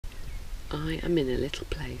I am in a little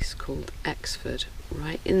place called Exford,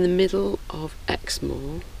 right in the middle of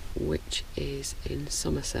Exmoor, which is in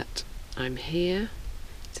Somerset. I'm here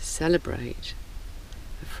to celebrate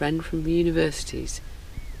a friend from the university's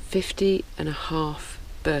 50-and-a-half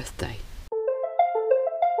birthday.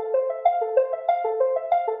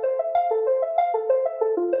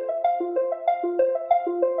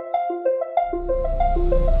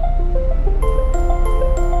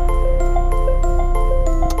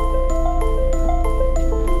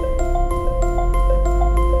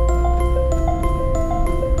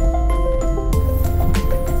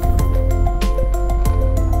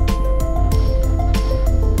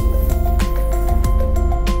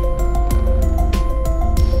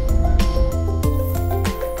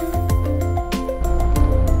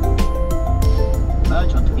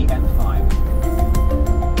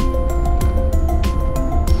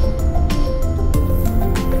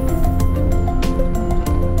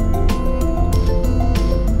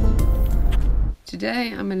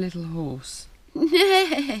 Today I'm a little hoarse.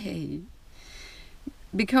 Yay!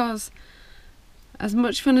 Because as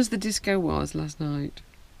much fun as the disco was last night,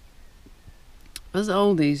 us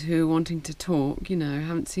oldies who are wanting to talk, you know,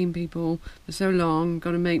 haven't seen people for so long,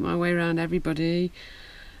 got to make my way around everybody,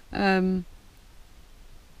 I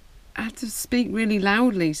had to speak really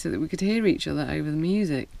loudly so that we could hear each other over the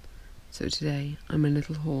music. So today I'm a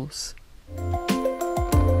little hoarse.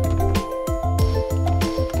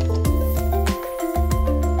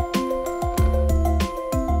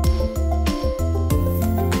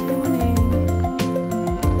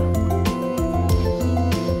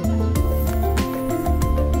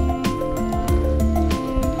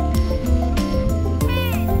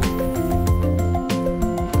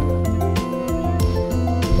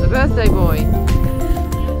 Birthday boy.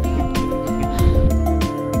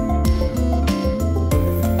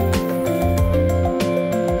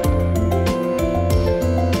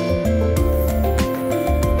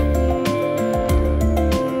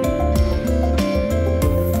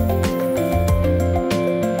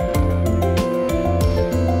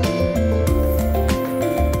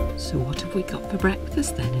 So what have we got for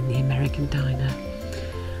breakfast then in the American diner?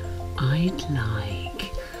 I'd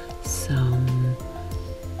like some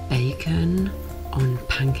bacon on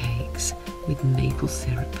pancakes with maple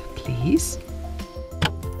syrup, please.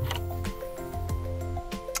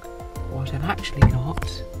 What I've actually got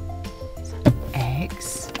is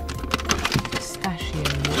eggs, pistachio.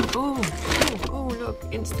 Oh, look,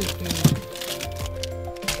 instant food.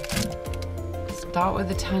 Start with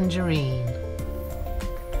the tangerine.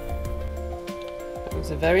 That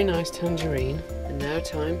was a very nice tangerine. And now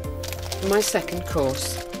time for my second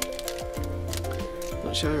course.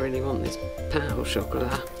 Not sure I really want this pain au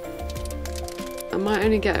chocolat. I might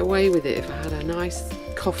only get away with it if I had a nice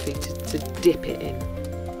coffee to dip it in.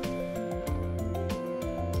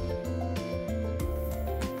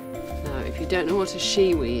 Now, if you don't know what a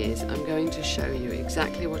shiwi is, I'm going to show you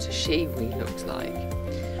exactly what a shiwi looks like.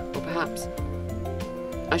 Or perhaps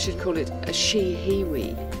I should call it a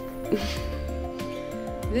she-hiwi.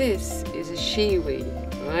 This is a shiwi,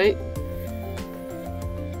 right?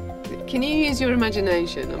 Can you use your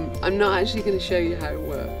imagination? I'm not actually going to show you how it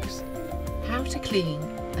works. How to clean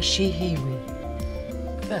a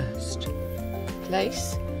she-hiwi. First,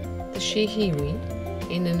 place the she-hiwi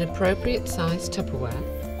in an appropriate size Tupperware.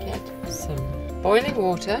 Get some boiling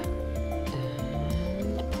water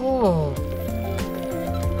and pour.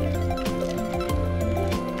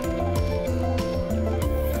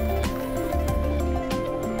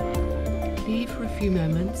 Leave for a few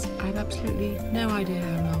moments. I have absolutely no idea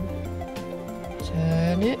how long.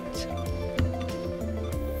 Turn it.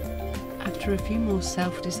 After a few more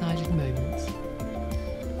self-decided moments.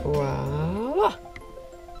 Voila!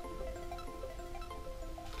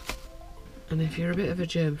 And if you're a bit of a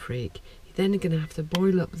germ freak, you're then going to have to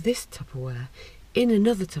boil up this Tupperware in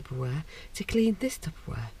another Tupperware to clean this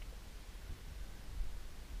Tupperware.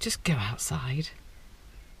 Just go outside.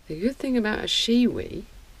 The good thing about a shiwi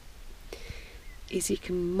is you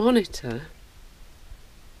can monitor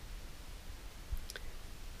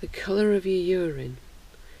the colour of your urine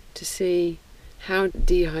to see how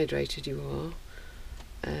dehydrated you are,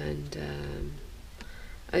 and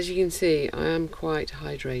as you can see I am quite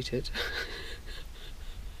hydrated.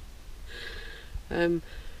 But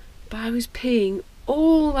I was peeing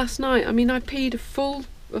all last night. I mean, I peed a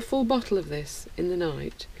full bottle of this in the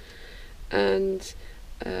night, and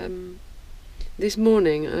this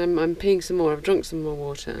morning I'm peeing some more. I've drunk some more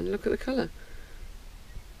water, and look at the colour.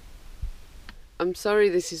 I'm sorry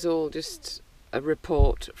this is all just a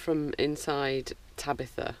report from inside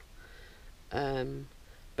Tabitha,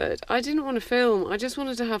 but But I didn't want to film. I just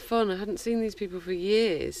wanted to have fun. I hadn't seen these people for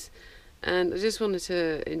years. And I just wanted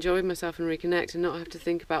to enjoy myself and reconnect and not have to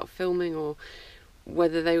think about filming or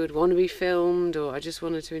whether they would want to be filmed, or I just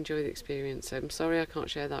wanted to enjoy the experience. So I'm sorry I can't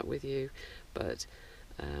share that with you. But,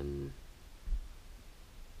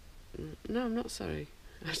 no, I'm not sorry,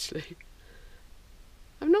 actually.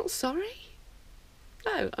 I'm not sorry?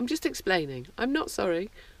 No, I'm just explaining. I'm not sorry.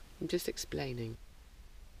 I'm just explaining.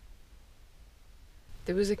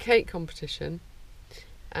 There was a cake competition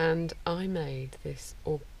and I made this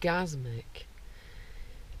orgasmic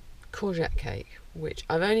courgette cake, which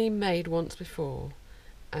I've only made once before,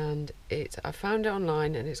 and I found it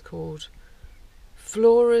online, and it's called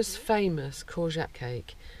Flora's Famous Courgette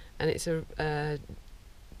Cake, and it's sorry,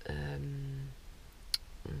 my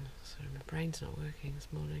brain's not working this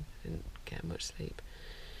morning. I didn't get much sleep.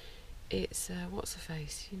 It's what's her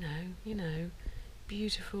face? You know,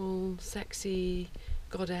 beautiful, sexy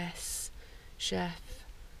goddess, chef.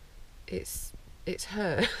 It's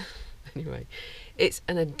her. Anyway, it's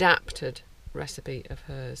an adapted recipe of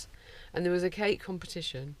hers. And there was a cake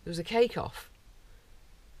competition. There was a cake off.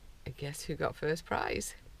 And guess who got first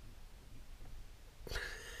prize?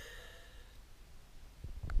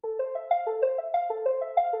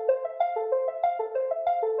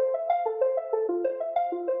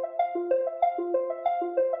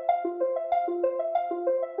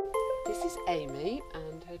 This is Amy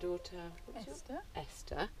and her daughter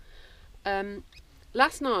Esther.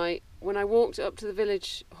 Last night, when I walked up to the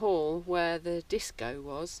village hall where the disco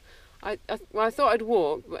was, I thought I'd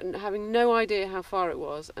walk, but having no idea how far it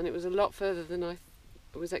was, and it was a lot further than I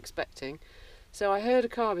was expecting. So I heard a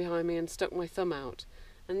car behind me and stuck my thumb out.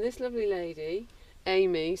 And this lovely lady,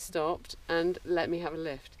 Amy, stopped and let me have a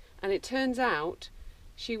lift. And it turns out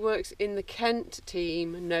she works in the Kent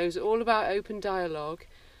team, knows all about open dialogue,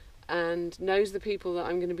 and knows the people that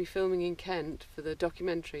I'm going to be filming in Kent for the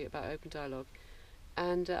documentary about open dialogue.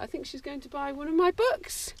 And I think she's going to buy one of my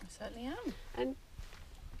books. I certainly am. And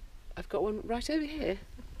I've got one right over here.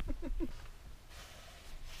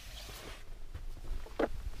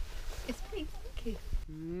 It's pretty funky.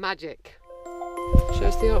 Magic. Show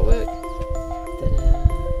us the artwork.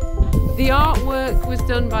 Ta-da. The artwork was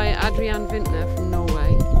done by Adrian Vintner from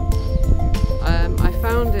Norway. I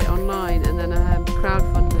found it online and then I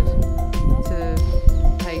crowdfunded to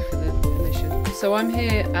pay for the commission. So I'm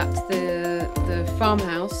here at the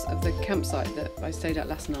farmhouse of the campsite that I stayed at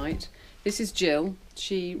last night. This is Jill.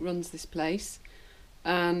 She runs this place,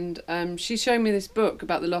 and she's showing me this book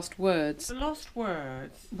about the lost words. The lost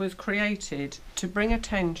words was created to bring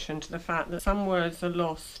attention to the fact that some words are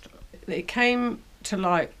lost. It came to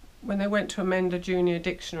light when they went to amend a junior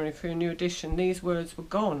dictionary for a new edition. These words were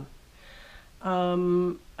gone.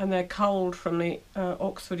 And they're culled from the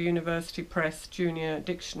Oxford University Press Junior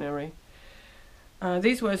Dictionary.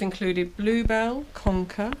 These words included bluebell,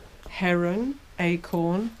 conker, heron,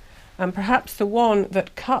 acorn, and perhaps the one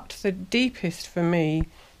that cut the deepest for me,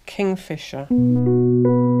 Kingfisher.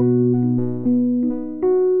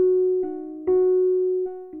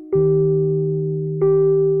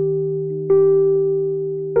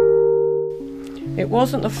 It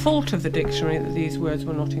wasn't the fault of the dictionary that these words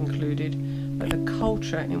were not included, but the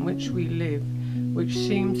culture in which we live, which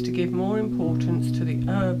seems to give more importance to the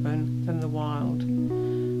urban than the wild.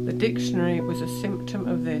 The dictionary was a symptom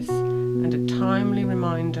of this, and a timely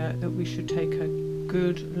reminder that we should take a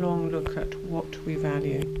good long look at what we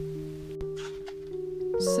value.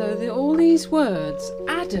 So all these words,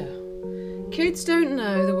 adder. Kids don't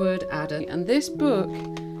know the word adder, and this book,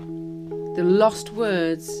 The Lost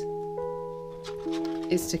Words,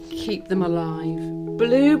 is to keep them alive.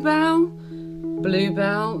 Bluebell?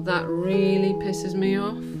 Bluebell, that really pisses me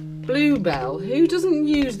off. Bluebell? Who doesn't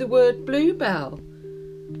use the word bluebell?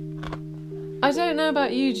 I don't know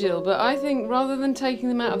about you, Jill, but I think rather than taking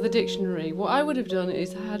them out of the dictionary, what I would have done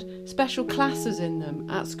is had special classes in them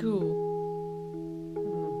at school.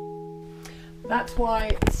 That's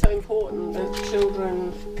why it's so important that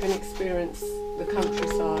children can experience the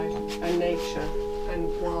countryside and nature and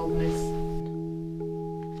wildness.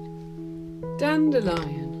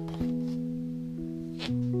 Dandelion.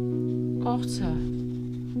 Otter.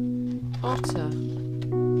 Otter.